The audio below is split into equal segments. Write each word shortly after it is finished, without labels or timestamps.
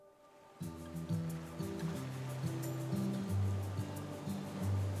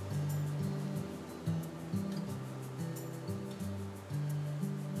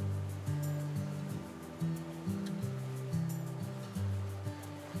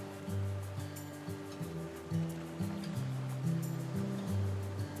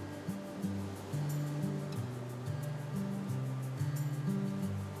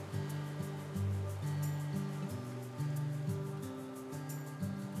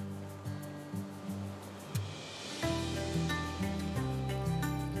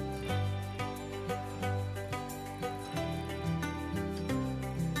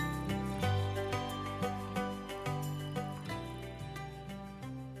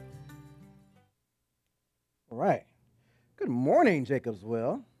morning,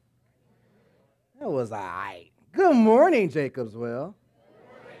 Jacobswell. That was all right. Good morning, Jacobswell.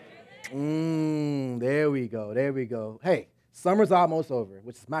 There we go. There we go. Hey, summer's almost over,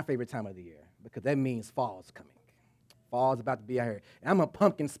 which is my favorite time of the year because that means fall's coming. Fall's about to be out here. And I'm a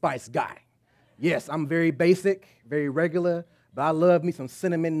pumpkin spice guy. Yes, I'm very basic, very regular, but I love me some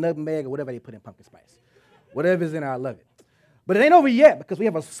cinnamon, nutmeg, or whatever they put in pumpkin spice. Whatever's in there, I love it. But it ain't over yet because we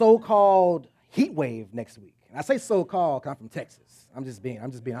have a so-called heat wave next week. And I say so-called because I'm from Texas. I'm just being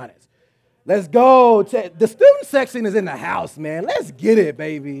honest. Let's go. The student section is in the house, man. Let's get it,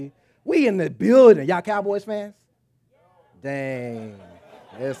 baby. We in the building. Y'all Cowboys fans? Dang.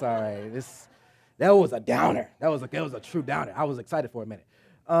 It's all right. That was a downer. That was a true downer. I was excited for a minute.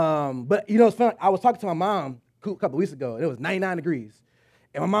 But, it's fun. I was talking to my mom a couple weeks ago, and it was 99 degrees.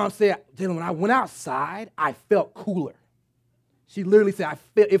 And my mom said, Dylan, when I went outside, I felt cooler. She literally said,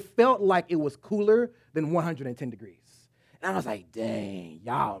 it felt like it was cooler than 110 degrees. And I was like, dang,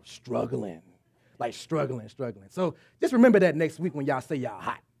 y'all struggling. Like struggling. So just remember that next week when y'all say y'all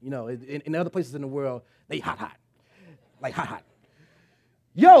hot. In other places in the world, they hot. Like hot.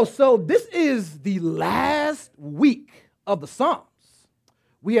 Yo, so this is the last week of the Psalms.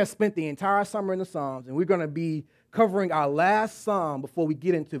 We have spent the entire summer in the Psalms, and we're going to be covering our last Psalm before we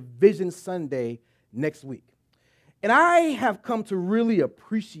get into Vision Sunday next week. And I have come to really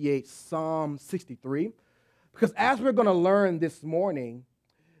appreciate Psalm 63 because as we're going to learn this morning,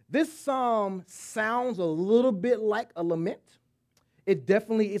 this psalm sounds a little bit like a lament. It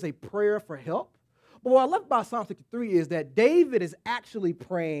definitely is a prayer for help. But what I love about Psalm 63 is that David is actually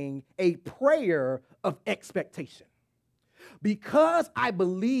praying a prayer of expectation. Because I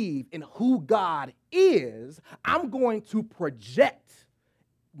believe in who God is, I'm going to project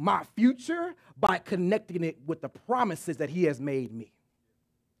my future by connecting it with the promises that he has made me.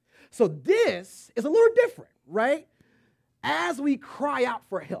 So this is a little different, right? As we cry out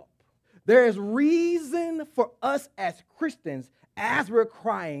for help, there is reason for us as Christians, as we're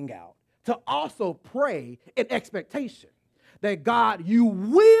crying out, to also pray in expectation that God, you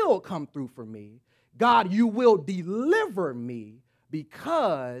will come through for me. God, you will deliver me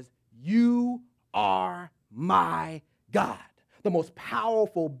because you are my God, the most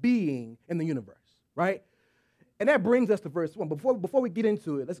powerful being in the universe, right? And that brings us to verse 1. Before we get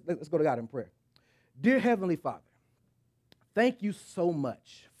into it, let's go to God in prayer. Dear Heavenly Father, thank you so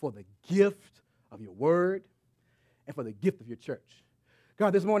much for the gift of your word and for the gift of your church.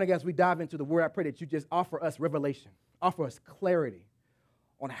 God, this morning as we dive into the word, I pray that you just offer us revelation, offer us clarity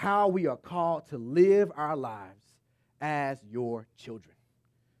on how we are called to live our lives as your children.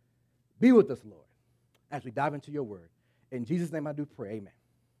 Be with us, Lord, as we dive into your word. In Jesus' name I do pray, amen.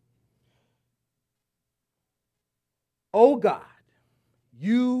 Oh God,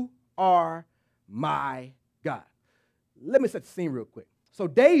 you are my God. Let me set the scene real quick. So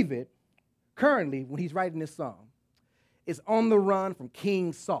David, currently, when he's writing this psalm, is on the run from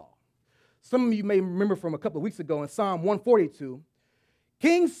King Saul. Some of you may remember from a couple of weeks ago in Psalm 142,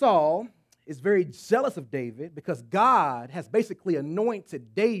 King Saul is very jealous of David because God has basically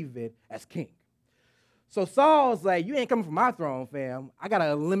anointed David as king. So Saul's like, you ain't coming from my throne, fam. I got to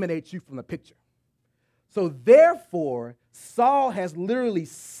eliminate you from the picture. So therefore, Saul has literally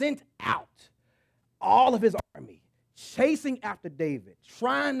sent out all of his army, chasing after David,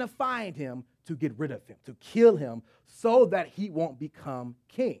 trying to find him to get rid of him, to kill him, so that he won't become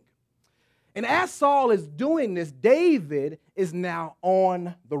king. And as Saul is doing this, David is now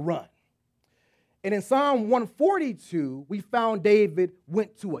on the run. And in Psalm 142, we found David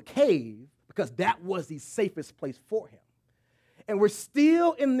went to a cave because that was the safest place for him. And we're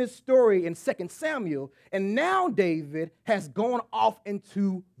still in this story in 2 Samuel, and now David has gone off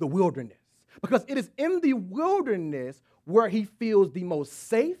into the wilderness because it is in the wilderness where he feels the most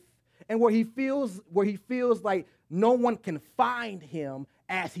safe and where he feels like no one can find him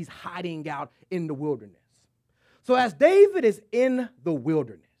as he's hiding out in the wilderness. So as David is in the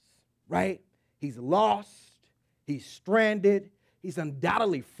wilderness, right, he's lost, he's stranded, he's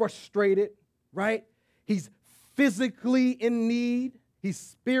undoubtedly frustrated, right? He's physically in need, he's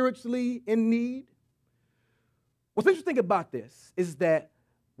spiritually in need. What's interesting about this is that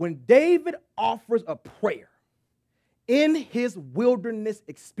when David offers a prayer in his wilderness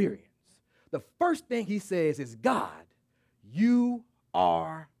experience, the first thing he says is, God, you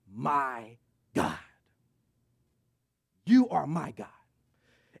are my God. You are my God.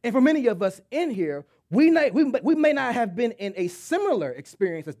 And for many of us in here, we may not have been in a similar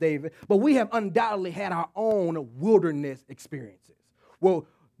experience as David, but we have undoubtedly had our own wilderness experiences. Well,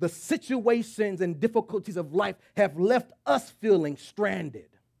 the situations and difficulties of life have left us feeling stranded,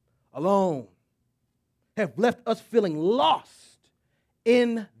 alone, have left us feeling lost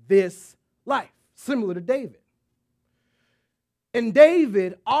in this life, similar to David. And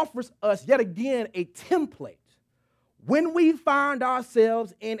David offers us yet again a template when we find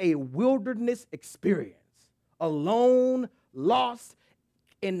ourselves in a wilderness experience, alone, lost,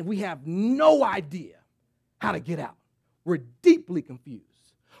 and we have no idea how to get out. We're deeply confused.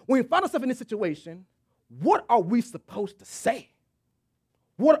 When we find ourselves in this situation, what are we supposed to say?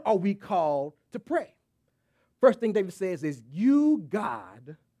 What are we called to pray? First thing David says is, you,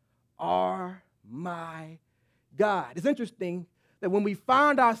 God, are my God. It's interesting that when we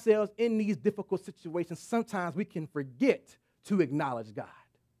find ourselves in these difficult situations, sometimes we can forget to acknowledge God.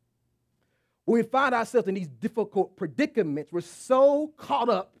 When we find ourselves in these difficult predicaments, we're so caught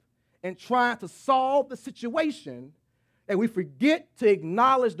up in trying to solve the situation that we forget to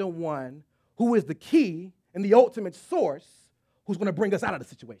acknowledge the one who is the key and the ultimate source who's going to bring us out of the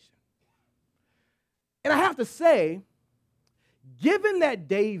situation. And I have to say, given that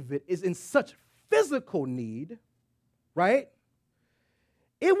David is in such physical need, right?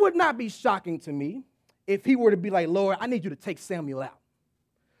 It would not be shocking to me if he were to be like, Lord, I need you to take Samuel out.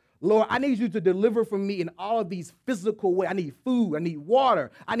 Lord, I need you to deliver for me in all of these physical ways. I need food, I need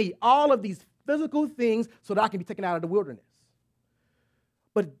water, I need all of these physical things so that I can be taken out of the wilderness.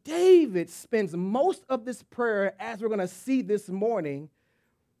 But David spends most of this prayer, as we're going to see this morning,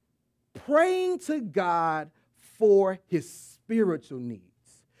 praying to God for his spiritual needs.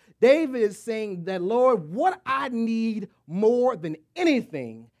 David is saying that, Lord, what I need more than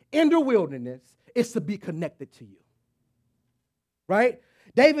anything in the wilderness is to be connected to you, right?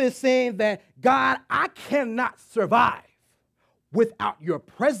 David is saying that, God, I cannot survive without your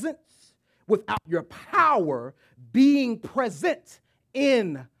presence, without your power being present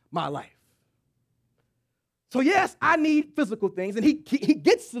in my life. So yes, I need physical things, and he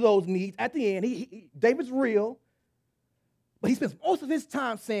gets to those needs at the end. David's real. But he spends most of his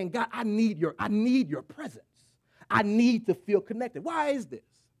time saying, God, I need your presence. I need to feel connected. Why is this?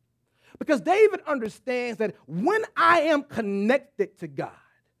 Because David understands that when I am connected to God,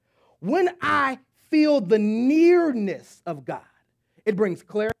 when I feel the nearness of God, it brings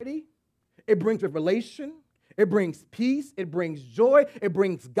clarity, it brings revelation, it brings peace, it brings joy, it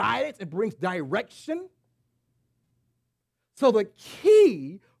brings guidance, it brings direction. So the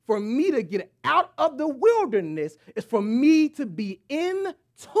key for me to get out of the wilderness is for me to be in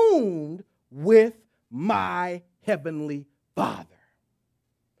tune with my heavenly Father.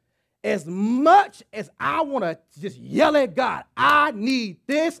 As much as I want to just yell at God, I need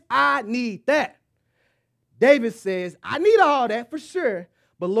this, I need that. David says, I need all that for sure,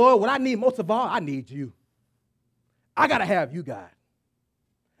 but Lord, what I need most of all, I need you. I got to have you, God.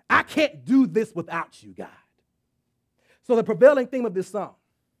 I can't do this without you, God. So the prevailing theme of this song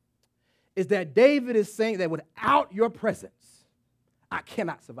is that David is saying that without your presence, I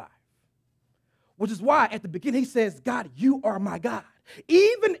cannot survive. Which is why at the beginning he says, God, you are my God.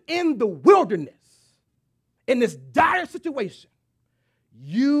 Even in the wilderness, in this dire situation,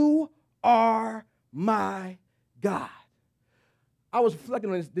 you are my God. I was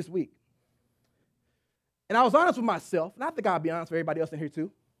reflecting on this week. And I was honest with myself, and I think I'll be honest with everybody else in here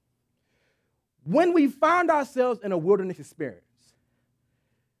too. When we find ourselves in a wilderness experience,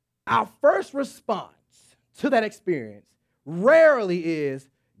 our first response to that experience rarely is,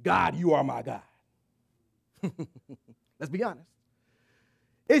 God, you are my God. Let's be honest.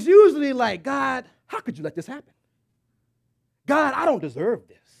 It's usually like, God, how could you let this happen? God, I don't deserve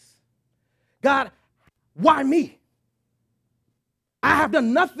this. God, why me? I have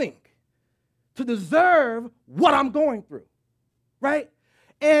done nothing to deserve what I'm going through, right?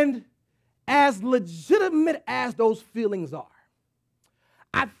 And as legitimate as those feelings are,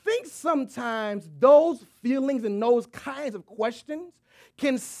 I think sometimes those feelings and those kinds of questions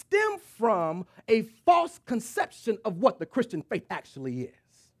can stem from a false conception of what the Christian faith actually is.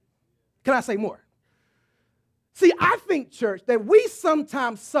 Can I say more? See, I think, church, that we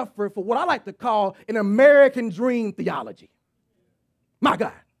sometimes suffer for what I like to call an American dream theology. My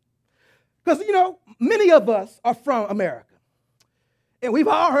God. Because, many of us are from America. And we've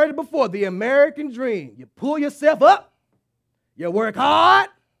all heard it before, the American dream. You pull yourself up, you work hard,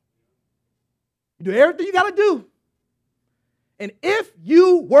 you do everything you got to do. And if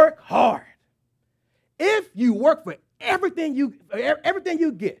you work hard, if you work for everything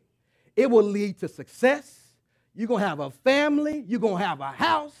you get, it will lead to success. You're going to have a family. You're going to have a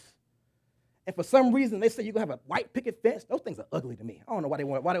house. And for some reason, they say you're going to have a white picket fence. Those things are ugly to me. I don't know why they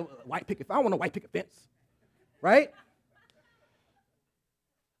want a white picket fence. I don't want a white picket fence, right?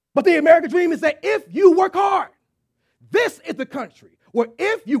 But the American dream is that if you work hard, this is the country where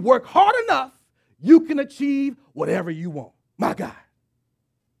if you work hard enough, you can achieve whatever you want. My God.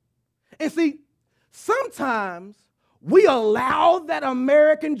 And see, sometimes we allow that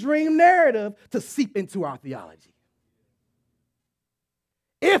American dream narrative to seep into our theology.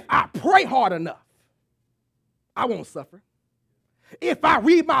 If I pray hard enough, I won't suffer. If I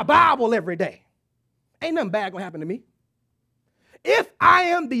read my Bible every day, ain't nothing bad gonna happen to me. If I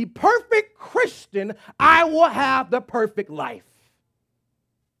am the perfect Christian, I will have the perfect life.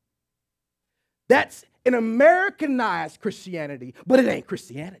 That's an Americanized Christianity, but it ain't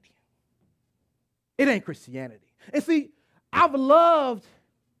Christianity. It ain't Christianity. And see, I've loved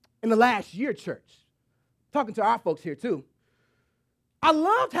in the last year, church, talking to our folks here too, I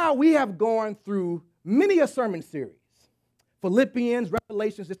loved how we have gone through many a sermon series, Philippians,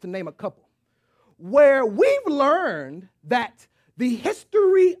 Revelations, just to name a couple, where we've learned that the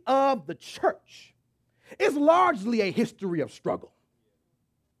history of the church is largely a history of struggle,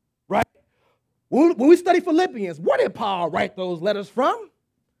 right? When we study Philippians, where did Paul write those letters from?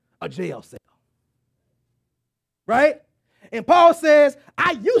 A jail cell, right? And Paul says,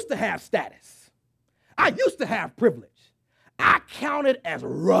 I used to have status. I used to have privilege. I counted as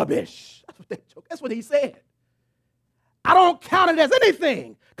rubbish. That's what he said. I don't count it as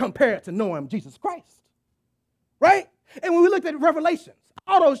anything compared to knowing Jesus Christ, right? And when we looked at Revelations,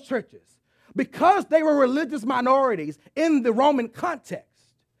 all those churches, because they were religious minorities in the Roman context,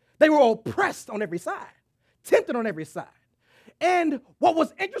 they were oppressed on every side, tempted on every side. And what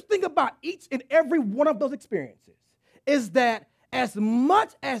was interesting about each and every one of those experiences is that as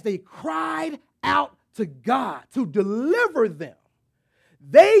much as they cried out to God to deliver them,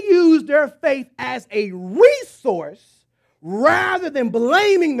 they used their faith as a resource rather than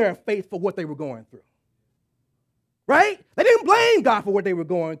blaming their faith for what they were going through. Right? They didn't blame God for what they were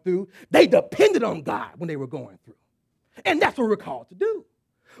going through. They depended on God when they were going through. And that's what we're called to do.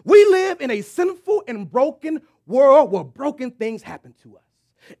 We live in a sinful and broken world where broken things happen to us.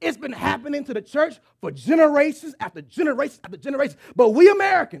 It's been happening to the church for generations after generations after generations. But we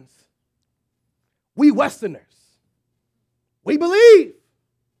Americans, we Westerners, we believe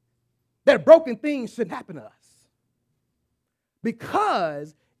that broken things shouldn't happen to us.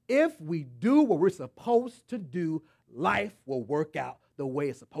 Because if we do what we're supposed to do, life will work out the way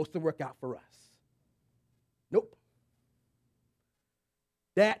it's supposed to work out for us. Nope.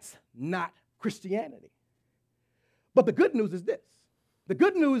 That's not Christianity. But the good news is this. The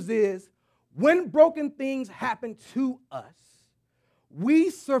good news is when broken things happen to us, we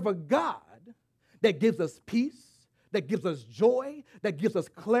serve a God that gives us peace, that gives us joy, that gives us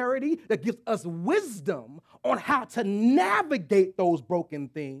clarity, that gives us wisdom on how to navigate those broken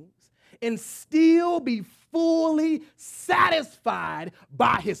things and still be fully satisfied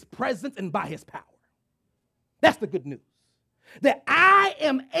by his presence and by his power. That's the good news. That I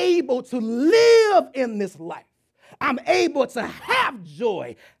am able to live in this life. I'm able to have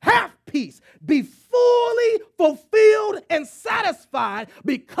joy, have peace, be fully fulfilled and satisfied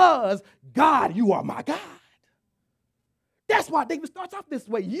because, God, you are my God. That's why David starts off this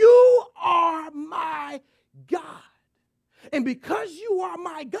way. You are my God. And because you are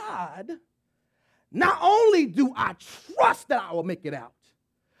my God, not only do I trust that I will make it out,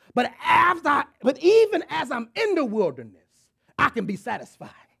 but even as I'm in the wilderness, I can be satisfied.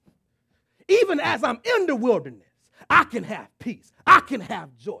 Even as I'm in the wilderness, I can have peace. I can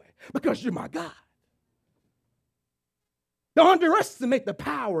have joy because you're my God. Don't underestimate the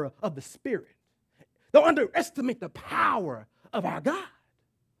power of the Spirit. Don't underestimate the power of our God.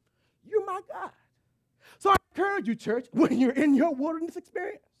 You're my God. So I encourage you, church, when you're in your wilderness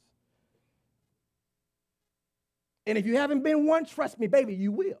experience, and if you haven't been one, trust me, baby,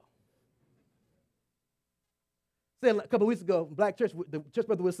 you will. Said a couple of weeks ago, Black church, the church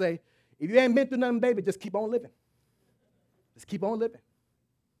brother would say, if you ain't been through nothing, baby, just keep on living. Just keep on living.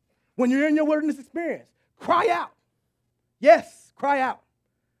 When you're in your wilderness experience, cry out. Yes, cry out.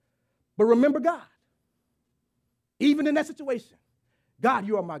 But remember God. Even in that situation, God,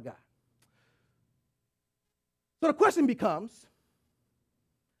 you are my God. So the question becomes,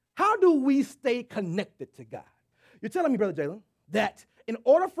 how do we stay connected to God? You're telling me, Brother Jalen, that in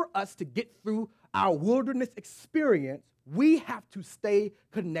order for us to get through our wilderness experience, we have to stay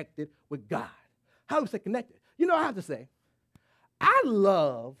connected with God. How do we stay connected? You know, I have to say, I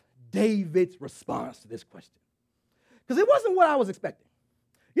love David's response to this question because it wasn't what I was expecting.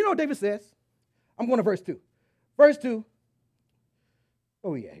 You know what David says? I'm going to verse 2. Verse 2.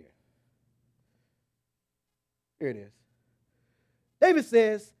 Oh, yeah, here. Here it is. David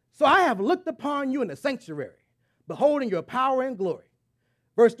says, so I have looked upon you in the sanctuary, beholding your power and glory.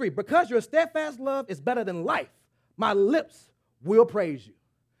 Verse 3, because your steadfast love is better than life, my lips will praise you.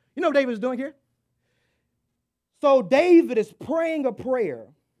 You know what David is doing here? So David is praying a prayer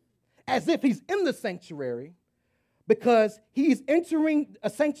as if he's in the sanctuary because he's entering a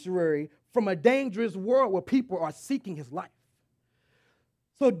sanctuary from a dangerous world where people are seeking his life.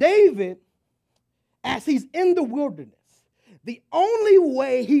 So David, as he's in the wilderness, the only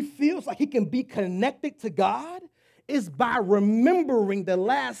way he feels like he can be connected to God is by remembering the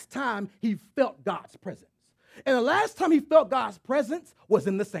last time he felt God's presence. And the last time he felt God's presence was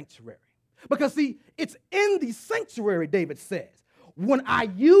in the sanctuary. Because, see, it's in the sanctuary, David says, when I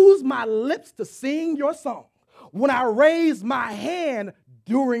use my lips to sing your song, when I raise my hand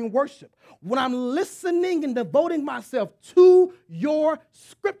during worship, when I'm listening and devoting myself to your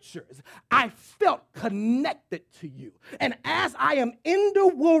scriptures, I felt connected to you. And as I am in the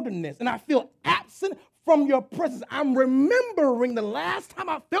wilderness and I feel absent from your presence, I'm remembering the last time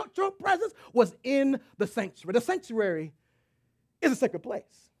I felt your presence was in the sanctuary. The sanctuary is a sacred place.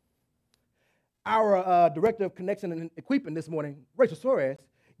 Our director of connection and equipping this morning, Rachel Suarez,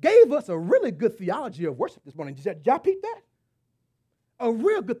 gave us a really good theology of worship this morning. Did y'all peep that? A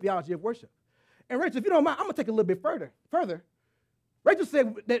real good theology of worship. And Rachel, if you don't mind, I'm going to take it a little bit further. Rachel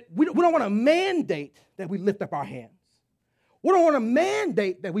said that we don't want to mandate that we lift up our hands. We don't want to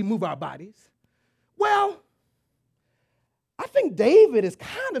mandate that we move our bodies. Well, I think David is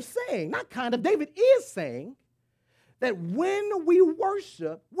David is saying that when we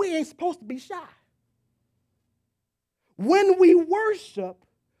worship, we ain't supposed to be shy. When we worship,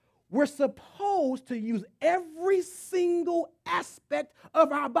 we're supposed to use every single aspect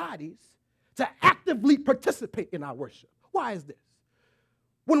of our bodies to actively participate in our worship. Why is this?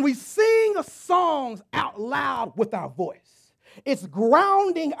 When we sing songs out loud with our voice, it's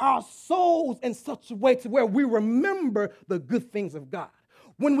grounding our souls in such a way to where we remember the good things of God.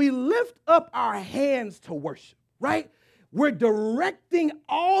 When we lift up our hands to worship, right? We're directing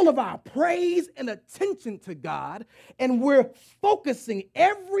all of our praise and attention to God, and we're focusing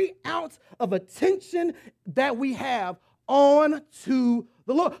every ounce of attention that we have on to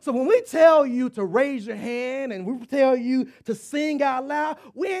the Lord. So when we tell you to raise your hand and we tell you to sing out loud,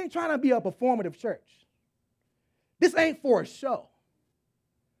 we ain't trying to be a performative church. This ain't for a show.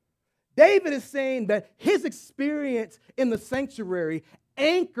 David is saying that his experience in the sanctuary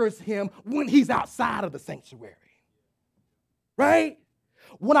anchors him when he's outside of the sanctuary. Right?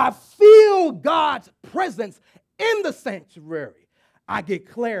 When I feel God's presence in the sanctuary, I get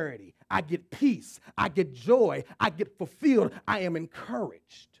clarity, I get peace, I get joy, I get fulfilled, I am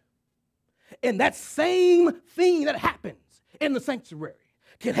encouraged. And that same thing that happens in the sanctuary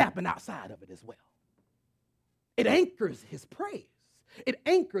can happen outside of it as well. It anchors his praise. It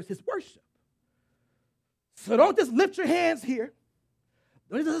anchors his worship. So don't just lift your hands here.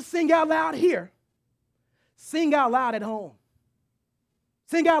 Don't just sing out loud here. Sing out loud at home.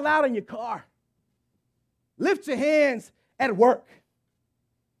 Sing out loud in your car. Lift your hands at work.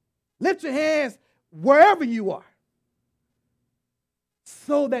 Lift your hands wherever you are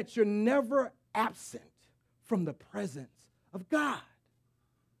so that you're never absent from the presence of God.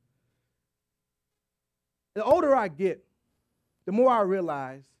 The older I get, the more I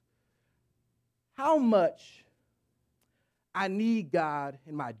realize how much I need God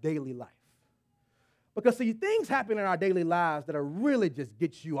in my daily life. Because, see, things happen in our daily lives that are really just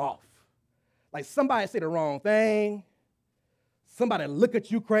get you off. Like somebody say the wrong thing, somebody look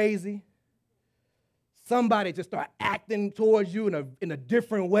at you crazy, somebody just start acting towards you in a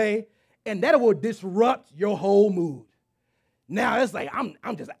different way, and that will disrupt your whole mood. Now it's like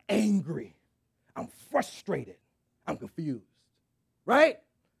I'm just angry, I'm frustrated, I'm confused, right?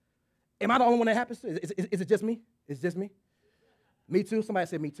 Am I the only one that happens to? Is it just me? Is it just me? Me too? Somebody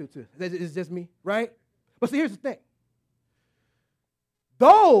said me too. It's just me, right? But see, here's the thing.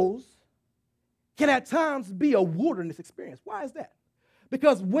 Those can at times be a wilderness experience. Why is that?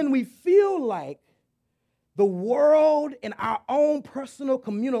 Because when we feel like the world in our own personal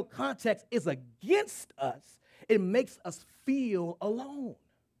communal context is against us, it makes us feel alone.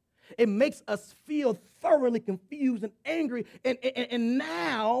 It makes us feel thoroughly confused and angry. And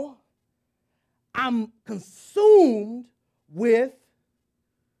now I'm consumed with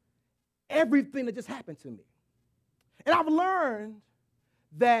everything that just happened to me. And I've learned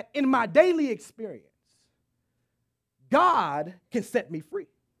that in my daily experience, God can set me free.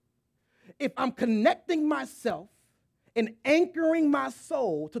 If I'm connecting myself and anchoring my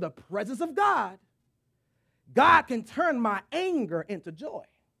soul to the presence of God, God can turn my anger into joy.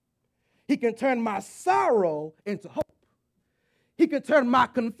 He can turn my sorrow into hope. He can turn my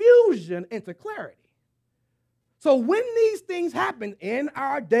confusion into clarity. So when these things happen in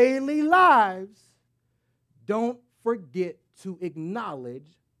our daily lives, don't forget to acknowledge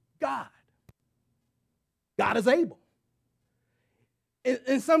God. God is able.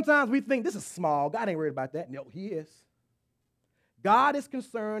 And sometimes we think this is small. God ain't worried about that. No, he is. God is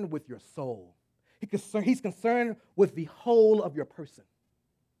concerned with your soul. He's concerned with the whole of your person.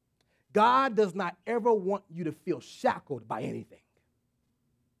 God does not ever want you to feel shackled by anything.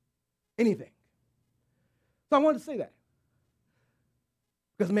 Anything. So I wanted to say that.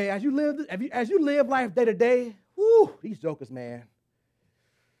 Because, man, as you live life day to day, whoo, these jokers, man.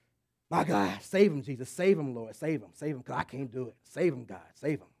 My God, save him, Jesus. Save him, Lord. Save him, because I can't do it. Save him, God.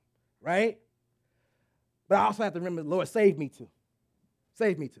 Save him. Right? But I also have to remember, Lord, save me too.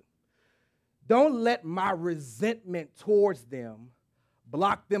 Save me too. Don't let my resentment towards them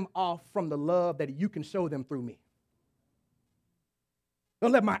block them off from the love that you can show them through me.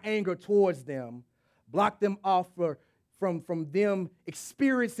 Don't let my anger towards them block them off from them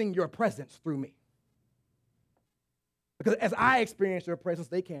experiencing your presence through me. Because as I experience your presence,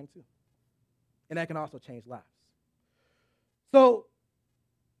 they can too. And that can also change lives. So,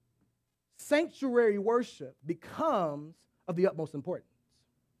 sanctuary worship becomes of the utmost importance.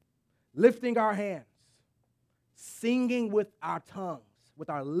 Lifting our hands, singing with our tongues, with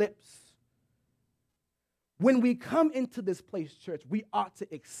our lips. When we come into this place, church, we ought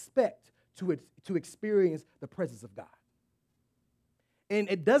to expect to experience the presence of God. And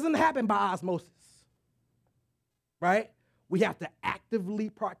it doesn't happen by osmosis, right? We have to actively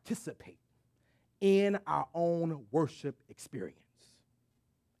participate in our own worship experience.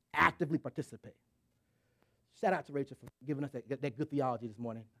 Actively participate. Shout out to Rachel for giving us that good theology this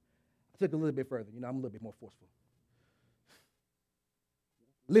morning. I took it a little bit further. I'm a little bit more forceful.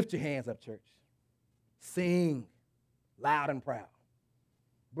 Lift your hands up, church. Sing loud and proud.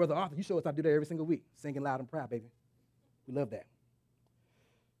 Brother Arthur, you show us how to do that every single week. Singing loud and proud, baby. We love that.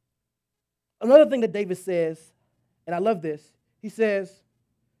 Another thing that David says, and I love this, he says,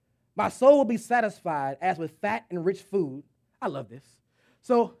 my soul will be satisfied as with fat and rich food. I love this.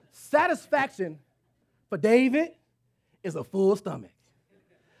 So satisfaction for David is a full stomach.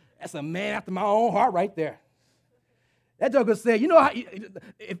 That's a man after my own heart right there. That joker said,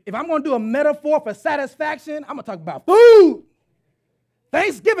 if I'm going to do a metaphor for satisfaction, I'm going to talk about food.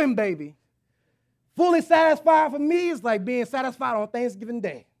 Thanksgiving, baby. Fully satisfied for me is like being satisfied on Thanksgiving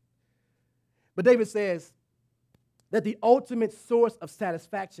Day. But David says that the ultimate source of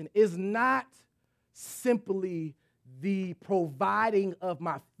satisfaction is not simply the providing of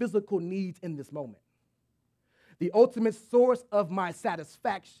my physical needs in this moment. The ultimate source of my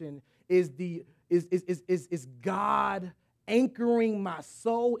satisfaction is God anchoring my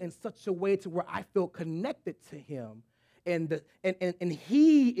soul in such a way to where I feel connected to him. And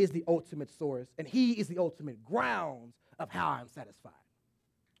he is the ultimate source, and he is the ultimate grounds of how I'm satisfied.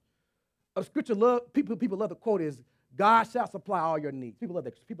 A scripture people love to quote is, God shall supply all your needs. People love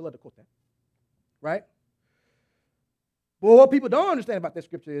to quote that, right? Well, what people don't understand about that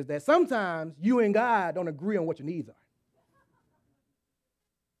scripture is that sometimes you and God don't agree on what your needs are.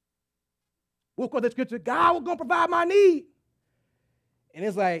 We'll quote that scripture, God was going to provide my need. And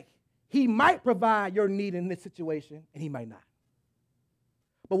it's like, he might provide your need in this situation, and he might not.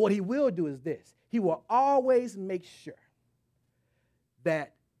 But what he will do is this. He will always make sure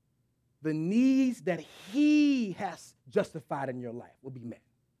that the needs that he has justified in your life will be met.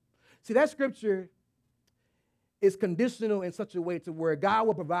 See, that scripture is conditional in such a way to where God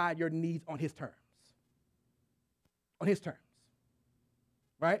will provide your needs on his terms. On his terms.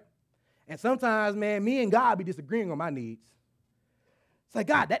 Right? And sometimes, man, me and God be disagreeing on my needs. It's like,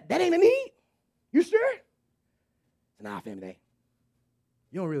 God, that ain't a need? You sure? Nah, family, that ain't.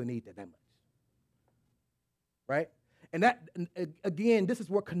 You don't really need that much. Right? And that, again, this is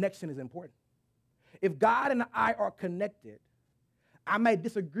where connection is important. If God and I are connected, I may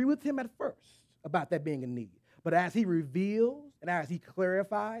disagree with him at first about that being a need. But as he reveals and as he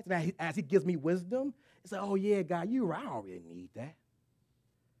clarifies and as he gives me wisdom, it's like, oh, yeah, God, you're right. I don't really need that.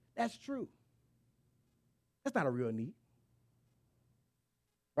 That's true. That's not a real need.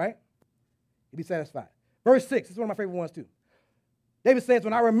 Right? He'd be satisfied. Verse 6, this is one of my favorite ones too. David says,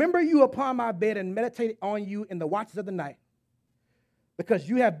 when I remember you upon my bed and meditate on you in the watches of the night, because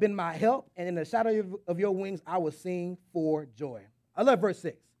you have been my help, and in the shadow of your wings I will sing for joy. I love verse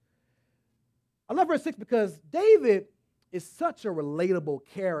 6. I love verse 6 because David is such a relatable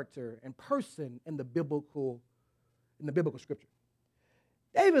character and person in the biblical scripture.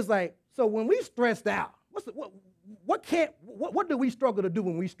 David's like, so when we stressed out, what do we struggle to do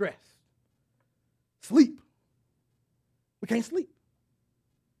when we stress? Sleep. We can't sleep.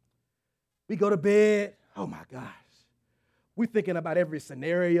 We go to bed, oh my gosh. We're thinking about every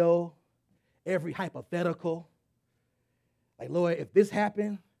scenario, every hypothetical. Like, Lord, if this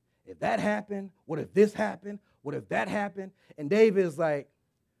happened, if that happened? What if this happened? What if that happened? And David is like,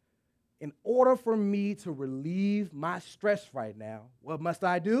 in order for me to relieve my stress right now, what must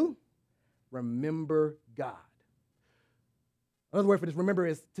I do? Remember God. Another word for this, remember,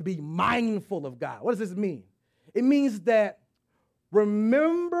 is to be mindful of God. What does this mean? It means that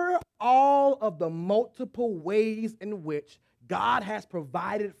remember all of the multiple ways in which God has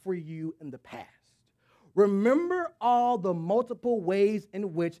provided for you in the past. Remember all the multiple ways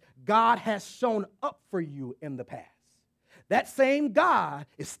in which God has shown up for you in the past. That same God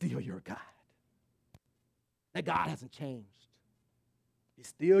is still your God. That God hasn't changed. He's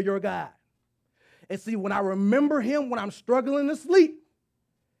still your God. And see, when I remember him when I'm struggling to sleep,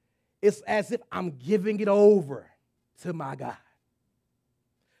 it's as if I'm giving it over to my God.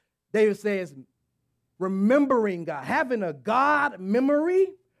 David says, remembering God, having a God memory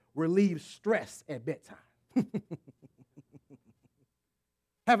relieves stress at bedtime.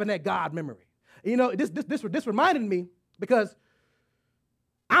 Having that God memory. You know, this reminded me because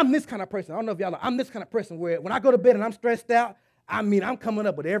I'm this kind of person. I don't know if y'all know. I'm this kind of person where when I go to bed and I'm stressed out, I'm coming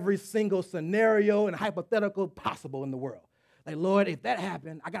up with every single scenario and hypothetical possible in the world. Like, Lord, if that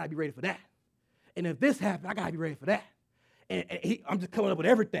happened, I got to be ready for that. And if this happened, I got to be ready for that. I'm just coming up with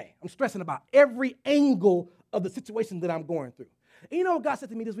everything. I'm stressing about every angle of the situation that I'm going through. And you know what God said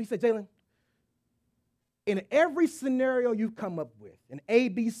to me this week? He said, Jalen, in every scenario you've come up with, in A,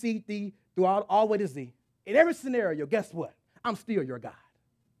 B, C, D, throughout all the way to Z, in every scenario, guess what? I'm still your God.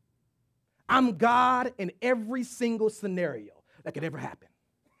 I'm God in every single scenario that could ever happen.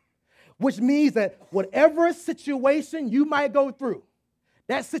 Which means that whatever situation you might go through,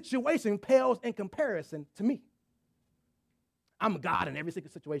 that situation pales in comparison to me. I'm God in every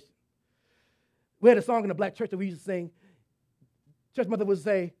single situation. We had a song in the black church that we used to sing. Church mother would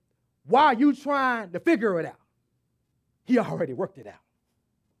say, why are you trying to figure it out? He already worked it out.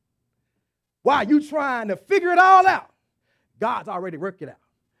 Why are you trying to figure it all out? God's already worked it out.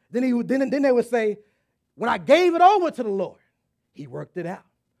 Then they would say, when I gave it over to the Lord, he worked it out.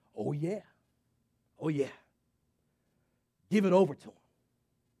 Oh, yeah. Oh, yeah. Give it over to him.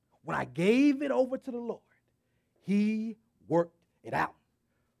 When I gave it over to the Lord, he worked it out.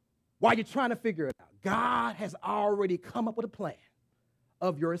 Why are you trying to figure it out? God has already come up with a plan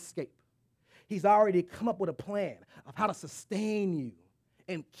of your escape. He's already come up with a plan of how to sustain you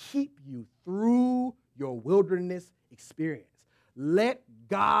and keep you through your wilderness experience. Let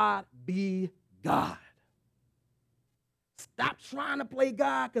God be God. Stop trying to play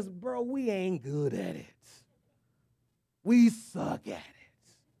God because, bro, we ain't good at it. We suck at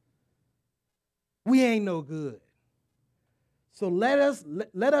it. We ain't no good. So let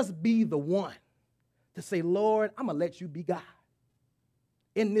us be the one to say, Lord, I'm going to let you be God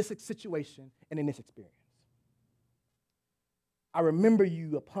in this situation and in this experience. I remember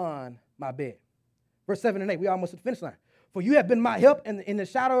you upon my bed. Verse 7 and 8, we almost at the finish line. For you have been my help, and in the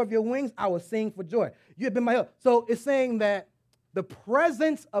shadow of your wings, I will sing for joy. You have been my help. So it's saying that the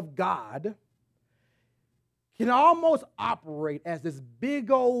presence of God can almost operate as this big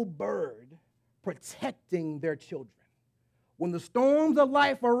old bird protecting their children. When the storms of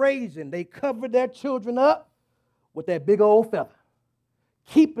life are raging, they cover their children up with that big old feather,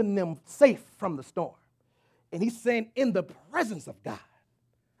 keeping them safe from the storm. And he's saying, in the presence of God,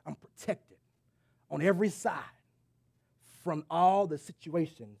 I'm protected on every side from all the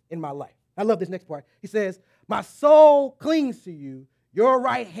situations in my life. I love this next part. He says, my soul clings to you. Your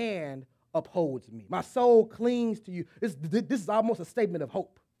right hand upholds me. My soul clings to you. This is almost a statement of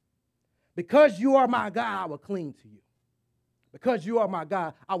hope. Because you are my God, I will cling to you. Because you are my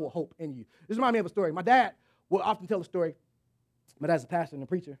God, I will hope in you. This reminds me of a story. My dad will often tell a story. My dad's a pastor and a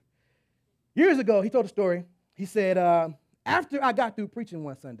preacher. Years ago, he told a story. He said, after I got through preaching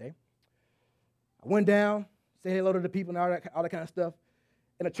one Sunday, I went down, said hello to the people and all that kind of stuff.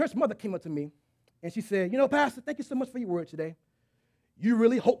 And a church mother came up to me, and she said, you know, Pastor, thank you so much for your word today. You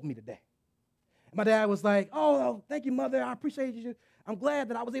really helped me today. And my dad was like, oh, thank you, Mother. I appreciate you. I'm glad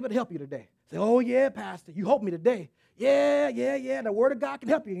that I was able to help you today. I said, oh, yeah, Pastor, you helped me today. Yeah. The word of God can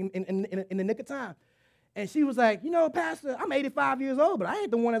help you in the nick of time. And she was like, you know, Pastor, I'm 85 years old, but I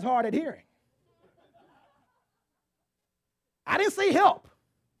ain't the one that's hard at hearing. I didn't say help.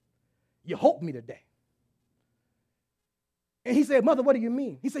 You helped me today. And he said, Mother, what do you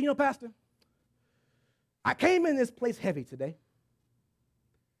mean? He said, you know, Pastor, I came in this place heavy today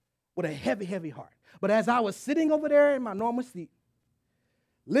with a heavy, heavy heart. But as I was sitting over there in my normal seat,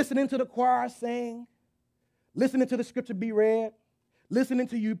 listening to the choir sing, listening to the scripture be read, listening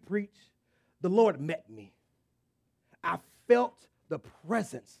to you preach, the Lord met me. I felt the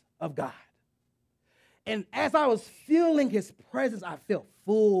presence of God. And as I was feeling his presence, I felt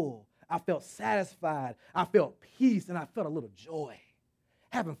full. I felt satisfied. I felt peace, and I felt a little joy.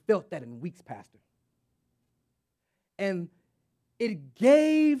 Haven't felt that in weeks, Pastor. And it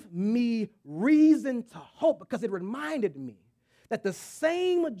gave me reason to hope because it reminded me that the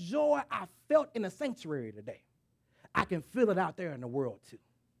same joy I felt in the sanctuary today, I can feel it out there in the world too.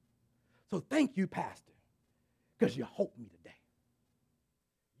 So thank you, Pastor, because you helped me today.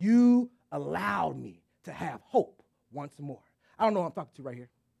 You allowed me to have hope once more. I don't know who I'm talking to right here,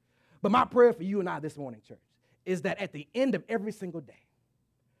 but my prayer for you and I this morning, church, is that at the end of every single day,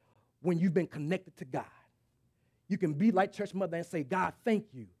 when you've been connected to God, you can be like Church Mother and say, God,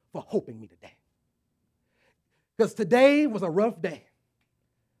 thank you for hoping me today. Because today was a rough day.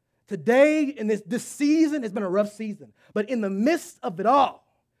 Today, in this season, has been a rough season. But in the midst of it all,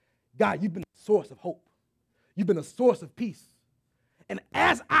 God, you've been a source of hope. You've been a source of peace. And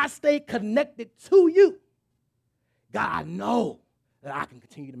as I stay connected to you, God, I know that I can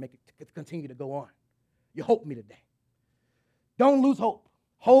continue to go on. You hope me today. Don't lose hope.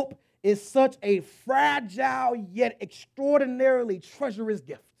 Hope is such a fragile yet extraordinarily treacherous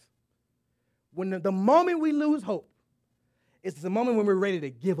gift. When the moment we lose hope, it's the moment when we're ready to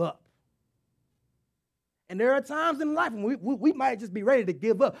give up. And there are times in life when we might just be ready to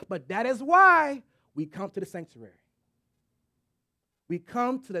give up, but that is why we come to the sanctuary. We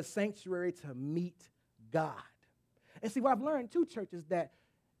come to the sanctuary to meet God. And see, what I've learned too, church, is that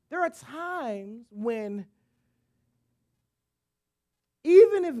there are times when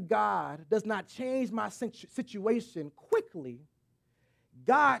even if God does not change my situation quickly,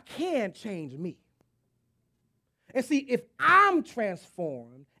 God can change me. And see, if I'm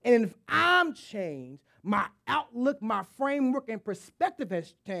transformed and if I'm changed, my outlook, my framework, and perspective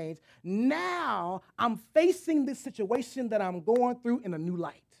has changed. Now I'm facing this situation that I'm going through in a new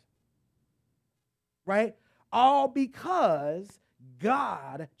light. Right? All because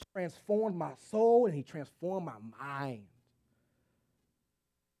God transformed my soul and he transformed my mind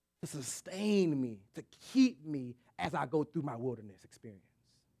to sustain me, to keep me as I go through my wilderness experience.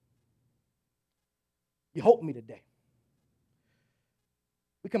 You helped me today.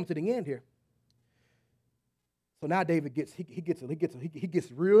 We come to the end here. So now David gets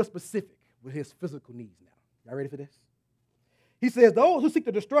real specific with his physical needs now. Y'all ready for this? He says, those who seek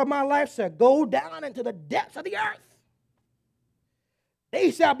to destroy my life shall go down into the depths of the earth. They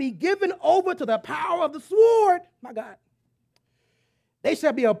shall be given over to the power of the sword. My God. They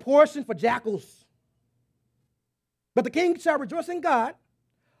shall be a portion for jackals. But the king shall rejoice in God.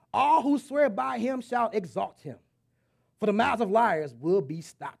 All who swear by him shall exalt him. For the mouths of liars will be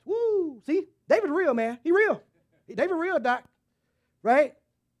stopped. Woo! See, David real, man. He real. David real, Doc. Right?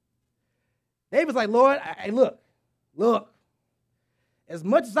 David's like, Lord, look. As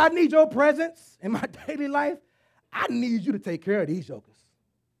much as I need your presence in my daily life, I need you to take care of these jokers.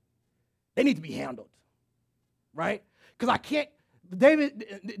 They need to be handled. Right? Because I can't,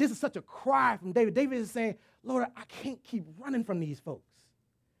 David, this is such a cry from David. David is saying, Lord, I can't keep running from these folks.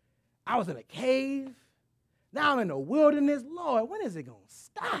 I was in a cave. Now I'm in the wilderness. Lord, when is it going to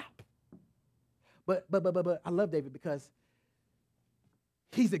stop? But I love David because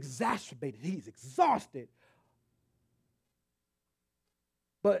he's exacerbated. He's exhausted.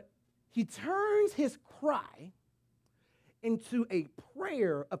 But he turns his cry into a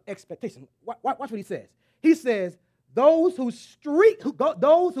prayer of expectation. Watch what he says. He says, those who seek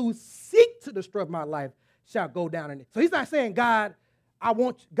to destroy my life shall go down in it. So he's not saying, God,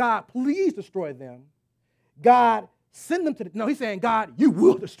 God, please destroy them. God, send them to the, no, he's saying, God, you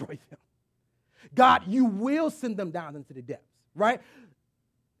will destroy them. God, you will send them down into the depths, right?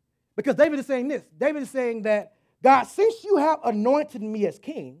 Because David is saying this. David is saying that, God, since you have anointed me as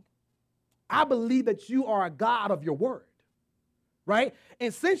king, I believe that you are a God of your word, right?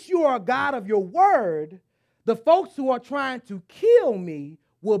 And since you are a God of your word, the folks who are trying to kill me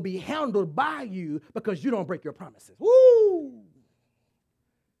will be handled by you because you don't break your promises. Woo!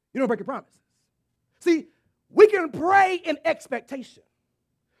 You don't break your promises. See, we can pray in expectation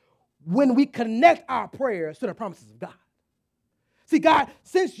when we connect our prayers to the promises of God. See, God,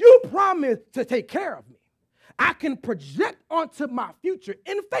 since you promised to take care of me, I can project onto my future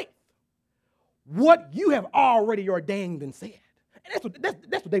in faith what you have already ordained and said. And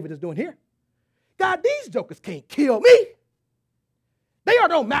that's what David is doing here. God, these jokers can't kill me. They are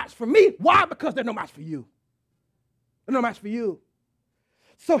no match for me. Why? Because they're no match for you. They're no match for you.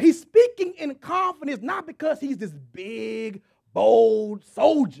 So he's speaking in confidence, not because he's this big, bold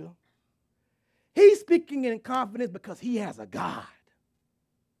soldier. He's speaking in confidence because he has a God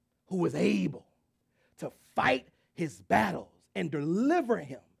who is able to fight his battles and deliver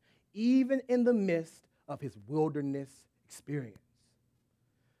him even in the midst of his wilderness experience.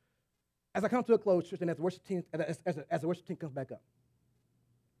 As I come to a close, church, and as the worship team comes back up,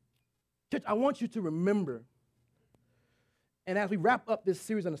 church, I want you to remember, and as we wrap up this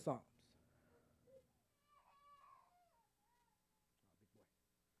series on the Psalms,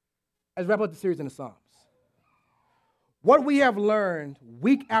 what we have learned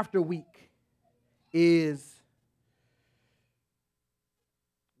week after week is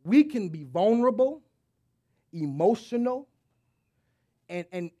we can be vulnerable, emotional,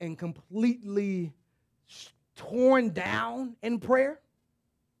 and completely torn down in prayer,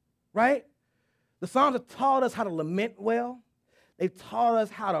 right? The Psalms have taught us how to lament well. They've taught us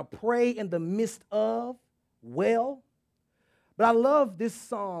how to pray in the midst of well. But I love this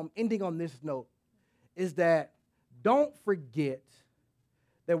psalm ending on this note, is that don't forget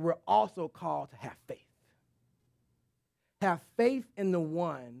that we're also called to have faith. Have faith in the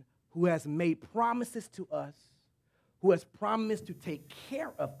one who has made promises to us, who has promised to take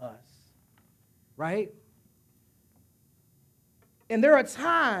care of us, right? And there are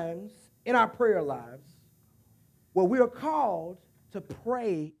times in our prayer lives where we are called to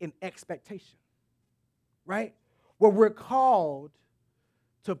pray in expectation, right? Where we're called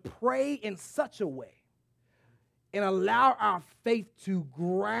to pray in such a way and allow our faith to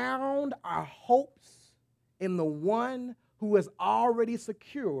ground our hopes in the one who has already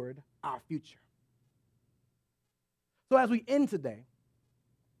secured our future. So as we end today,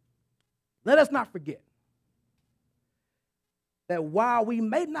 let us not forget that while we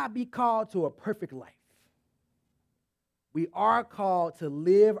may not be called to a perfect life, we are called to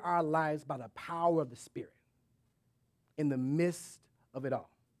live our lives by the power of the Spirit in the midst of it all.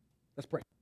 Let's pray.